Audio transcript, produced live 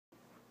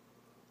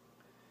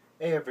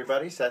Hey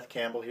everybody, Seth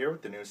Campbell here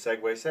with the new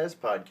Segue Says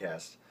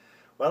podcast.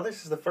 Well,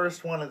 this is the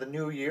first one of the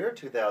new year,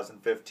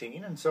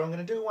 2015, and so I'm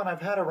going to do one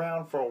I've had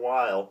around for a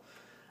while,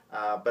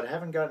 but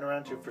haven't gotten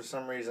around to for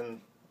some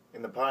reason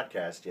in the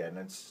podcast yet, and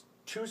it's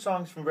two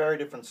songs from very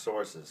different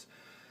sources.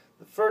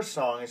 The first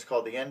song is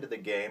called The End of the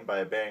Game by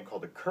a band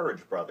called the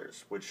Courage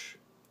Brothers, which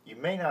you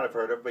may not have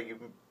heard of, but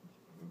you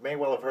may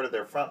well have heard of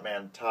their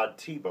frontman, Todd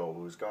Tebow,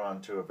 who's gone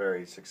on to a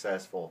very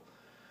successful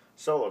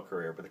solo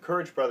career. But the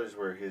Courage Brothers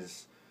were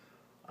his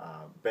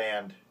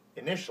band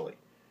initially.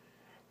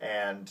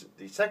 And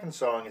the second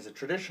song is a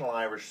traditional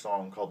Irish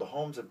song called The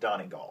Homes of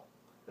Donegal.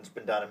 It's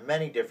been done in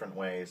many different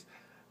ways,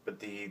 but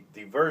the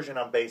version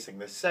I'm basing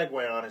this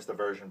segue on is the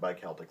version by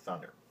Celtic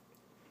Thunder.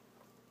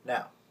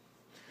 Now,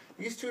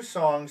 these two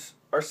songs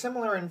are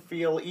similar in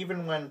feel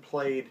even when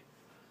played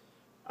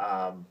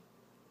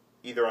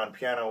either on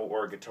piano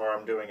or guitar.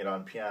 I'm doing it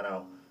on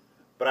piano.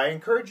 But I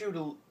encourage you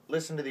to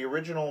listen to the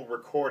original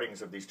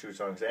recordings of these two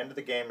songs. The End of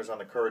the Game is on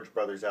the Courage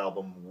Brothers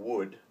album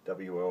Wood,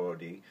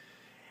 W-O-O-D,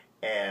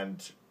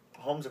 and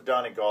Homes of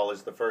Donegal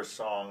is the first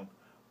song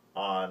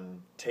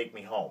on Take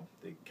Me Home,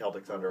 the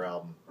Celtic Thunder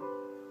album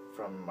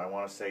from, I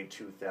want to say,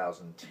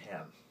 2010.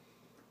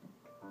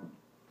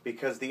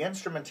 Because the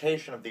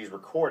instrumentation of these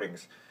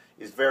recordings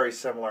is very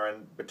similar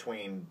in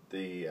between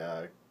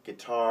the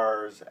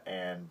guitars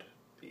and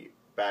the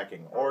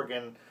backing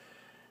organ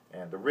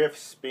and the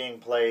riffs being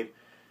played.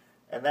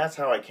 And that's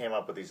how I came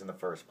up with these in the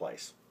first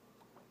place.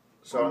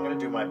 So I'm going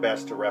to do my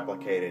best to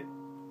replicate it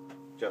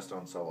just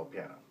on solo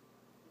piano.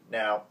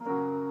 Now,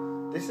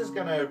 this is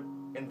going to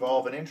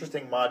involve an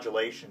interesting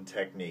modulation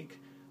technique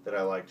that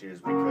I like to use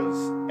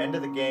because End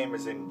of the Game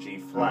is in G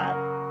flat,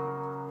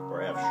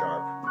 or F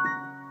sharp,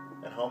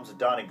 and Homes of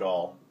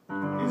Donegal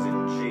is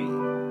in G.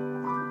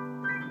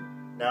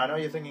 Now, I know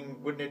you're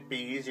thinking, wouldn't it be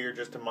easier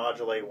just to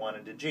modulate one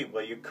into G?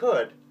 Well, you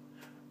could,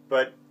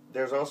 but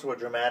there's also a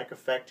dramatic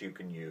effect you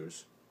can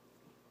use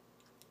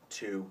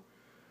to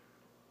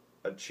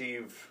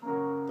achieve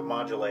the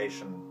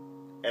modulation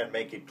and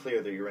make it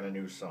clear that you're in a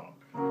new song.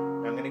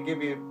 Now, I'm going to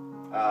give you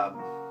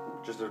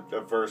just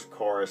a verse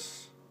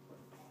chorus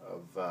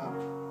of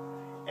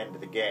End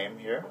of the Game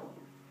here.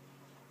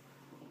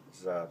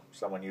 This is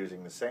someone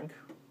using the sink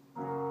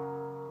in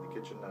the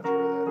kitchen, not sure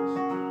who that is.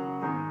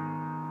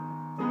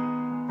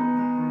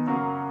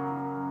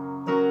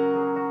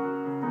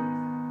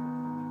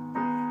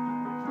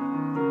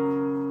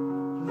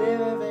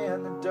 Live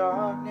in the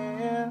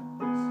darkness,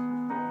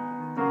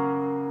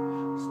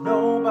 there's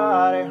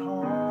nobody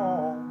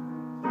home,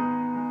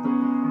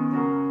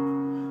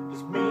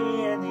 just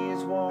me and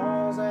these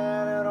walls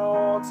and an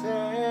old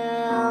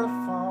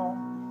telephone.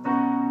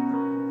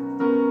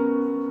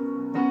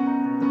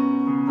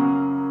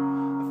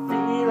 I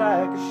feel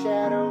like a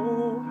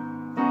shadow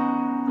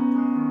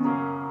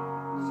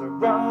as I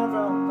run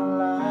from the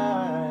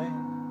light.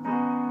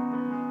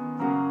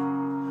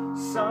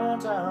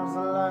 Sometimes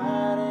the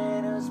light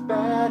ain't as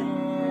bad in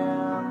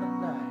the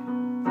night.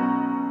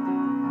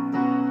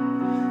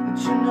 But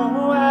you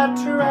know I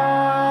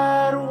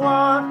tried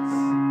once,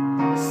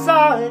 I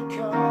saw it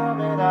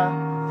coming. I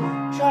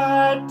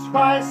tried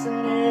twice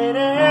and it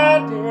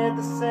ended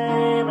the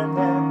same. And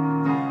then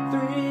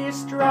 3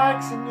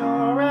 strikes and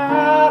you're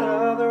out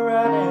of the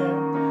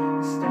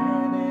running,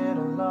 standing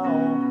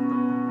alone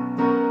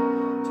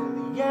to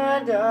the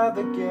end of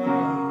the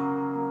game.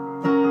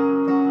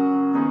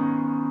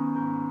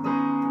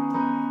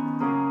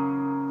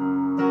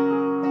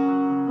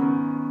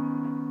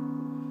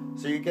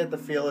 So you get the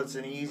feel it's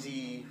an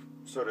easy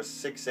sort of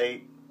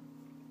 6/8,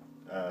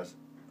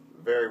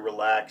 very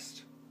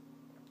relaxed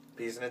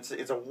piece, and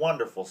it's a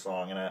wonderful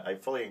song, and I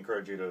fully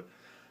encourage you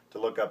to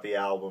look up the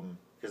album,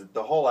 because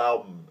the whole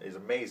album is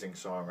amazing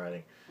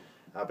songwriting,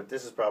 but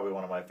this is probably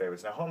one of my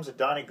favorites. Now, Homes of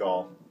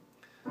Donegal,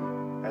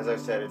 as I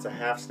said, it's a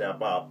half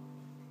step up,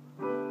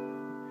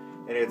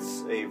 and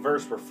it's a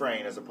verse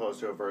refrain as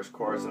opposed to a verse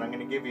chorus, and I'm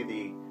going to give you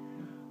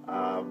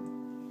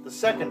the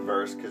second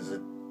verse because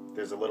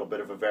there's a little bit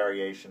of a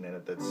variation in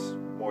it that's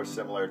more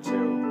similar to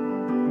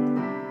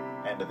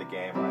End of the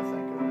Game, I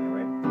think, at any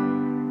rate.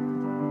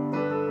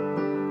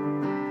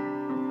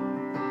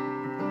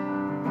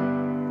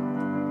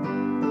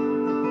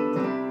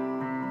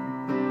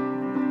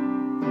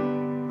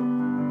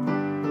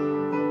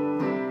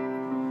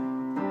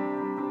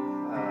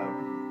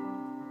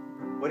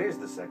 What is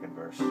the second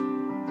verse? Give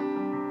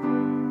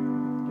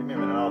me a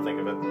minute, I'll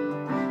think of it.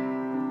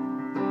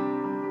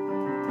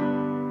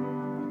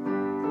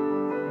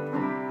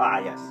 Ah,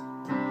 yes.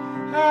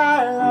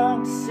 I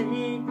long to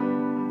see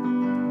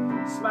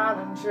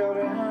smiling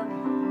children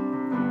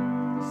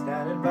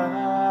standing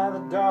by the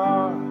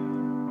door.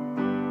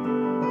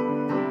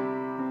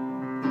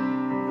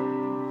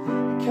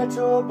 The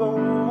kettle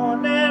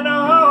burning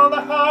on the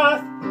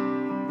hearth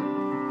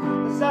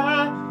as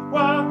I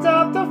walked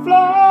up the floor,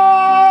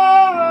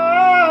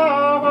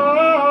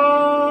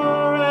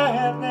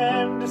 and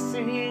then to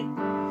see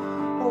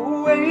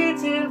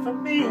waiting for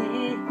me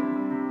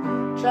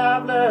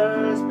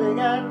travelers big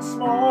and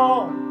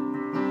small,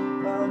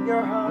 love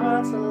your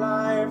hearts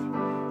alive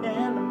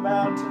in the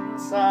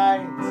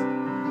mountainsides,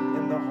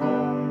 in the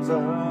homes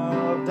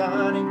of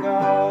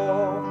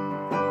Donegal.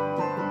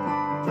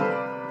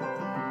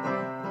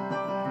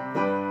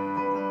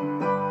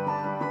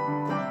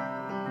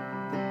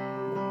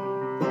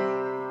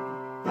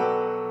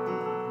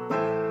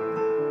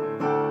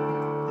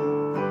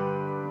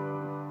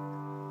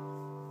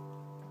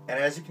 And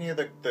as you can hear,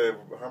 the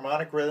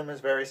harmonic rhythm is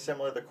very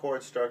similar to the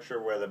chord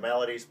structure where the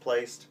melody's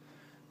placed.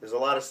 There's a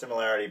lot of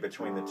similarity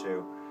between the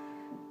two.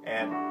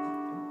 And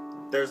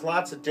there's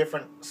lots of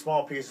different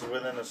small pieces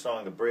within the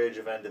song, the bridge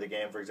of End of the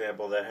Game, for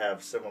example, that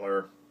have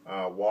similar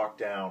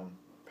walk-down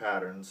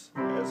patterns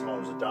as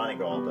Homes of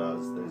Donegal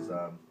does. There's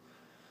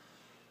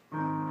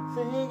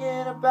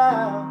thinking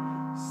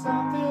about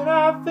something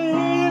I'm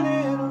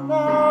feeling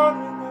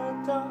alone in the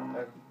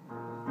dark.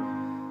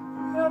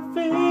 I'm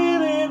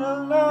feeling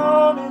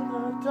alone in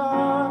the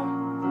dark.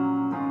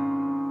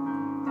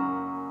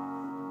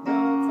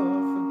 Love for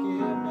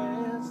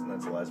forgiveness. And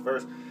that's the last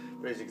verse.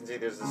 But as you can see,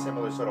 there's a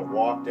similar sort of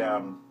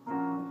walk-down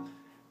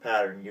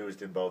pattern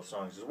used in both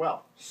songs as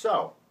well.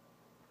 So,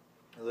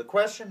 the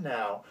question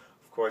now,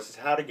 of course, is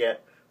how to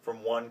get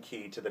from one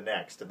key to the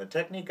next. And the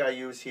technique I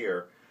use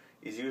here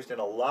is used in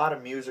a lot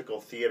of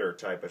musical theater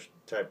type of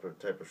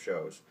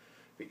shows,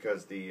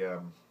 because the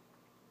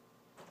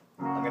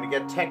I'm going to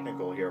get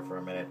technical here for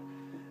a minute.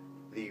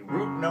 The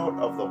root note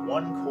of the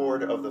one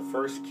chord of the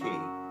first key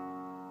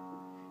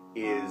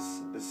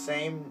is the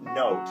same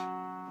note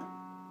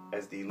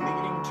as the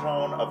leading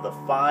tone of the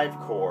 5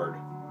 chord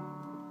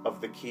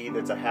of the key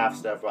that's a half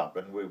step up.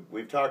 And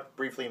we've talked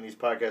briefly in these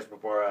podcasts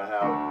before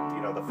how,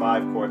 you know, the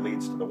 5 chord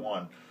leads to the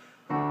 1.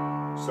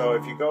 So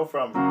if you go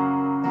from,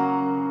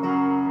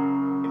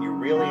 and you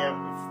really,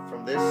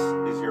 from this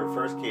is your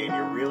first key, and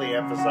you really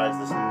emphasize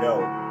this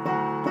note,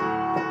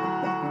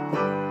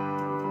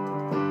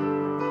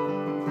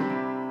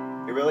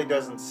 it really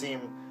doesn't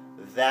seem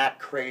that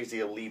crazy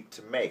a leap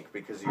to make,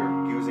 because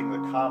you're using the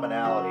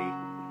commonality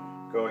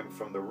going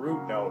from the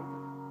root note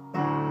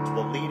to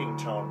the leading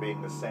tone being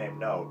the same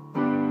note.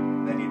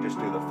 And then you just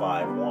do the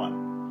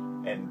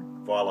 5-1,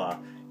 and voila,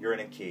 you're in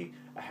a key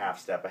a half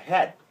step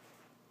ahead,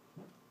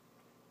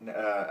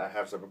 a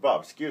half step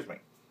above, excuse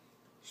me.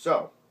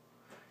 So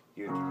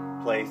you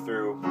play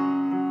through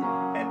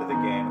End of the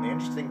Game, and the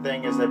interesting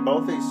thing is that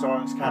both these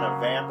songs kind of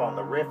vamp on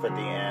the riff at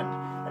the end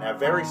and have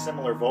very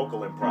similar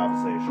vocal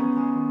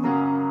improvisation.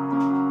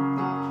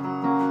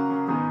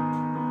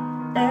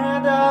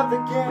 End of the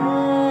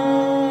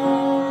game.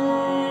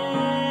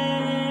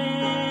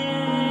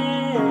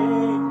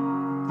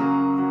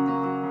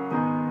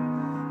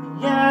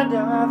 End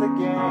of the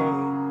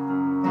game.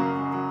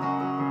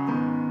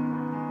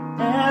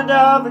 End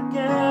of the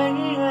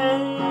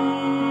game.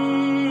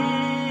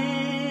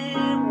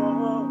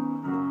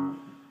 Whoa.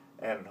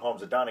 And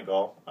Homes of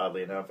Donegal,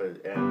 oddly enough,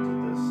 it ends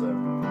with this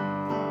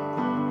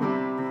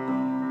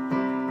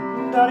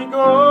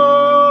Donegal.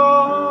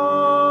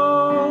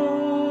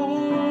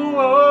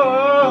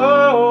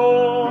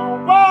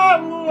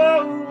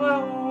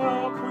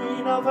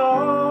 Queen of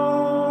all.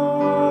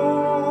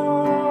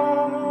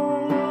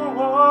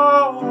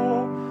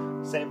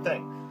 Same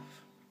thing.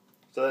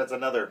 So that's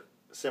another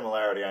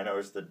similarity I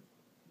noticed that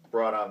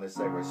brought on this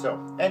segue. So,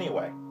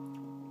 anyway,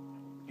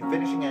 you're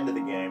finishing End of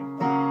the Game.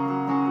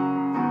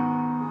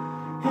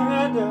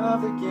 End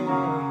of the game.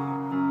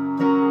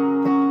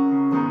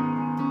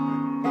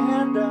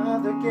 End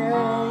of the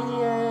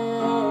game.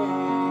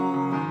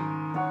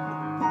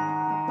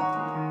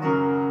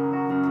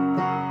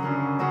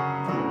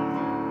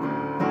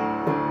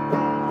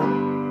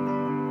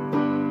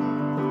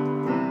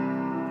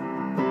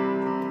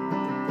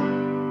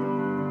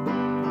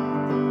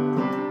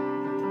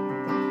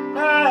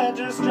 I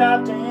just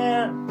dropped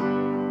in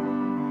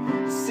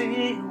to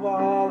see you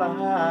all.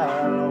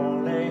 I'll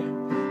only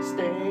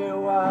stay a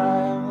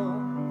while.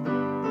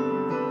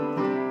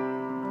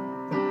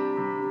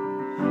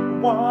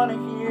 Wanna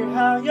hear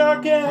how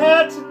you're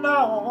getting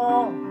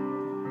on.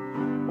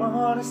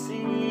 Wanna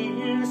see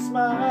you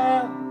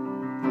smile.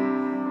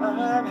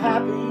 I'm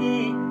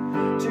happy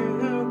to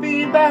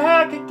be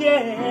back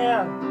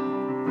again.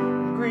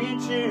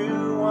 Greet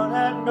you one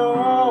and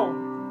all.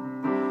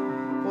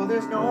 Well,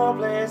 there's no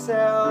place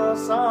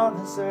else on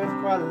this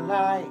earth quite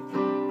like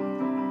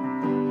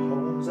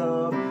Homes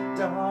of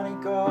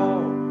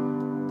Donegal.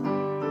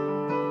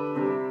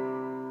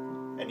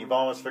 And you've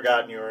almost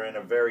forgotten you were in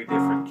a very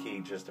different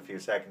key just a few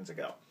seconds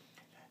ago.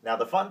 Now,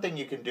 the fun thing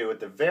you can do at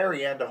the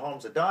very end of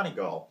Homes of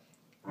Donegal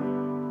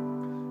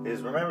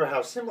is remember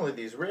how similar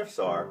these riffs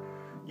are.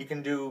 You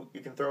can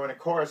throw in a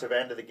chorus of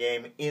End of the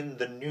Game in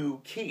the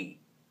new key.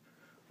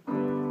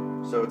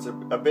 So it's a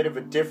bit of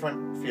a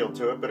different feel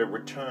to it, but it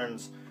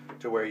returns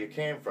to where you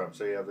came from.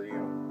 So you have the, you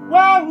know,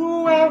 whoa,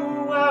 whoa,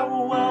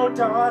 whoa, whoa,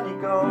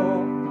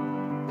 Donegal,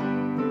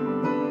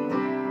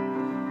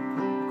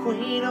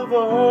 Queen of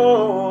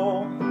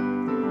all,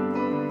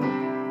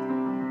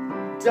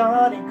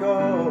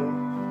 Donegal,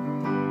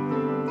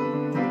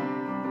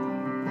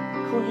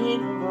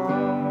 Queen of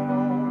all.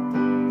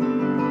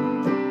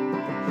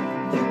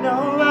 You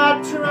know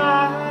I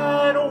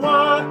tried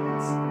once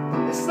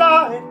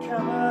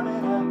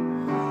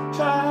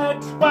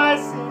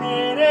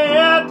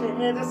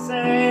stay the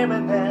same,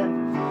 and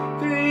then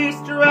 3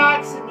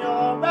 strikes and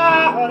you're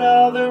out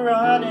of the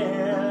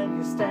running.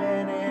 You're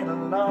standing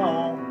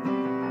alone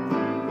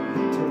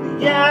till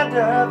the end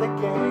of the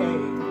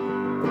game.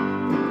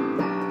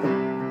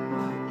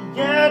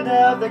 The end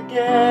of the game.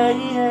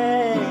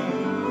 Yeah.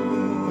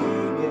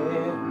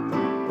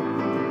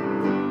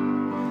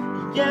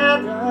 The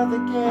end of the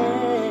game.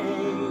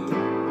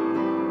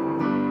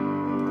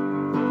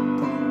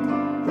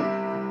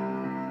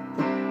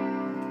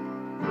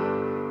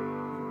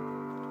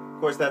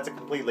 Of course, that's a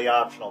completely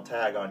optional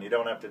tag on. You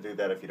don't have to do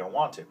that if you don't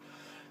want to.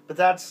 But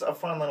that's a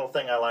fun little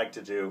thing I like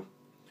to do.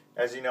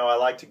 As you know, I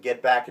like to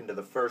get back into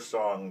the first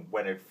song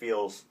when it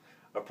feels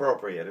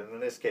appropriate, and in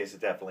this case,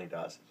 it definitely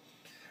does.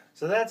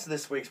 So that's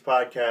this week's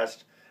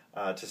podcast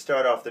to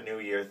start off the new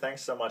year.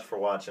 Thanks so much for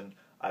watching.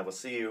 I will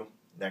see you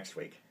next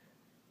week.